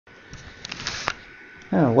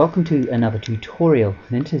Welcome to another tutorial.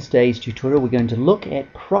 In today's tutorial we're going to look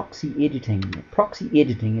at proxy editing. Proxy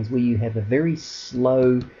editing is where you have a very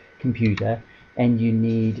slow computer and you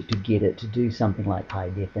need to get it to do something like high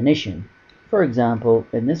definition. For example,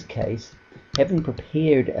 in this case, having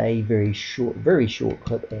prepared a very short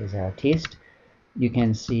clip as our test, you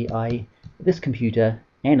can see this computer,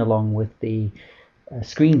 and along with the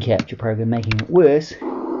screen capture program making it worse,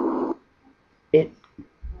 it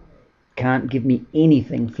can't give me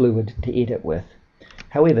anything fluid to edit with.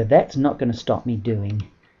 However, that's not going to stop me doing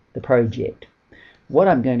the project. What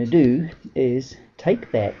I'm going to do is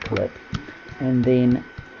take that clip and then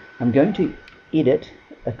I'm going to edit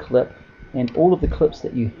a clip, and all of the clips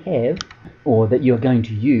that you have or that you're going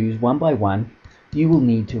to use one by one, you will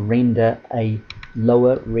need to render a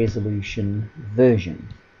lower resolution version.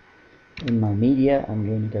 In my media, I'm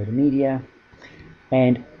going to go to media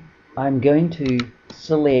and I'm going to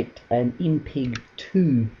select an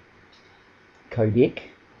MPEG-2 codec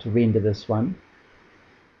to render this one,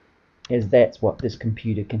 as that's what this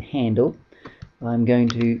computer can handle. I'm going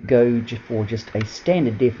to go for just a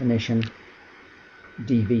standard definition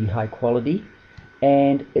DV high quality,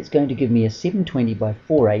 and it's going to give me a 720 by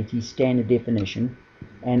 480 standard definition,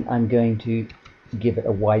 and I'm going to give it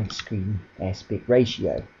a widescreen aspect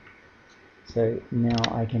ratio. So now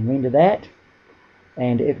I can render that,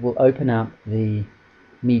 and it will open up the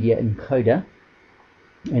media encoder,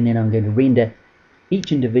 and then I'm going to render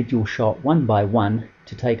each individual shot one by one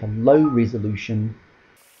to take a low resolution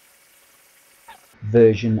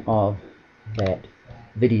version of that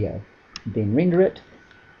video. Then render it,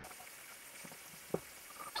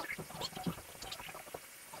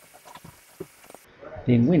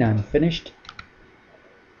 then when I'm finished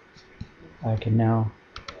I can now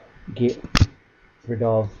get rid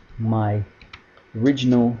of my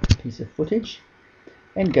original piece of footage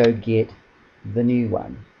and go get the new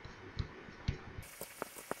one.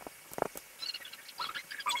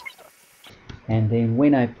 And then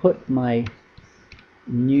when I put my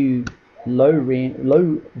new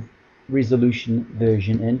low resolution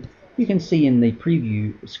version in, you can see in the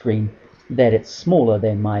preview screen that it's smaller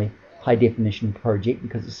than my high definition project,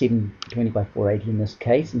 because it's 720 by 480 in this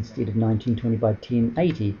case instead of 1920 by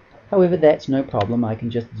 1080. However, that's no problem. I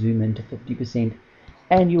can just zoom into 50%,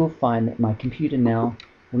 and you'll find that my computer now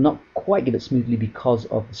will not quite get it smoothly because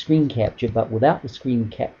of the screen capture, but without the screen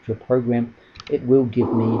capture program it will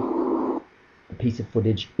give me a piece of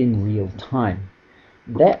footage in real time.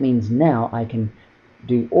 That means now I can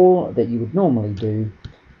do all that you would normally do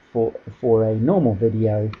for a normal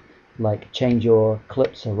video, like change your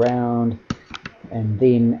clips around and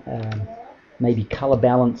then maybe color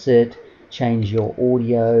balance it, change your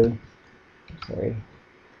audio,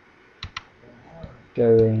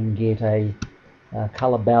 go and get a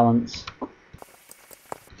color balance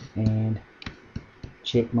and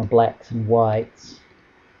check my blacks and whites,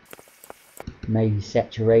 maybe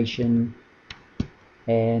saturation,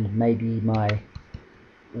 and maybe my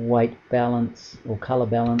white balance or color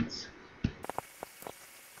balance,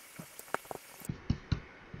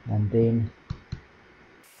 and then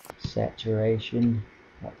saturation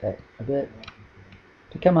like that a bit,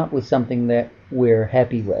 to come up with something that we're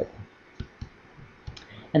happy with.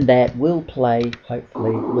 And that will play,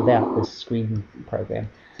 hopefully, without this screen program,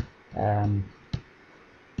 a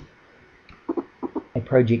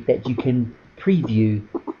project that you can preview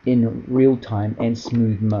in real time and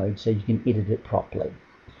smooth mode, so you can edit it properly.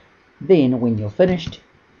 Then when you're finished,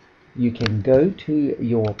 you can go to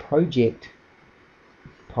your project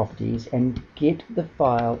properties and get the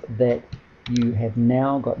file that you have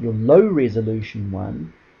now got, your low resolution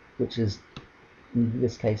one, which is in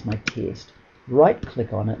this case my test. Right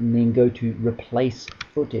click on it and then go to replace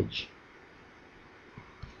footage.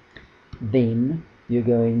 Then you're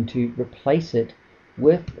going to replace it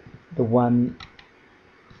with the one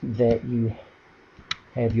that you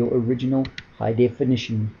have your original high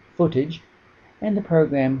definition footage, and the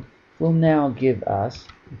program will now give us,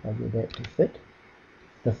 if I get that to fit,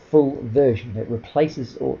 the full version. It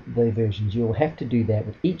replaces all the versions. You'll have to do that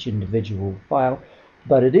with each individual file,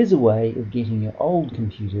 but it is a way of getting your old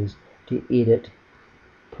computers to edit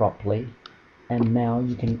properly, and now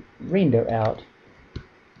you can render out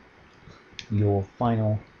your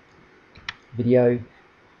final video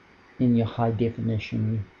in your high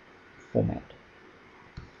definition format.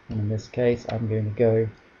 And in this case I'm going to go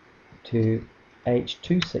to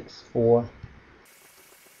H.264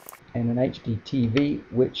 and an HD TV,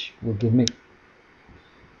 which will give me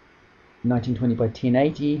 1920 by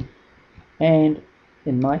 1080, and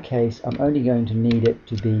in my case I'm only going to need it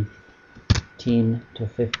to be 10 to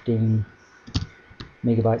 15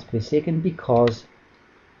 megabytes per second, because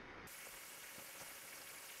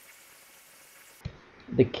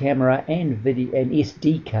the camera and video and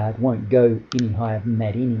SD card won't go any higher than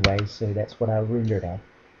that anyway, so that's what I'll render it at.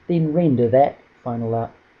 Then render that final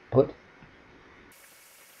output.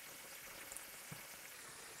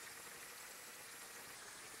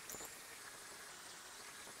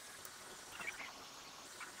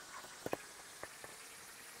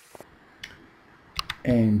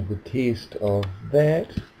 And the test of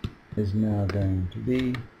that is now going to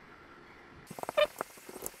be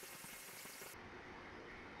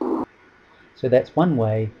so that's one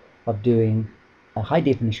way of doing a high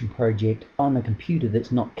definition project on a computer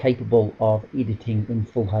that's not capable of editing in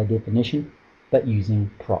full high definition, but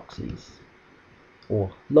using proxies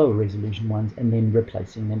or lower resolution ones and then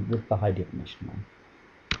replacing them with the high definition one.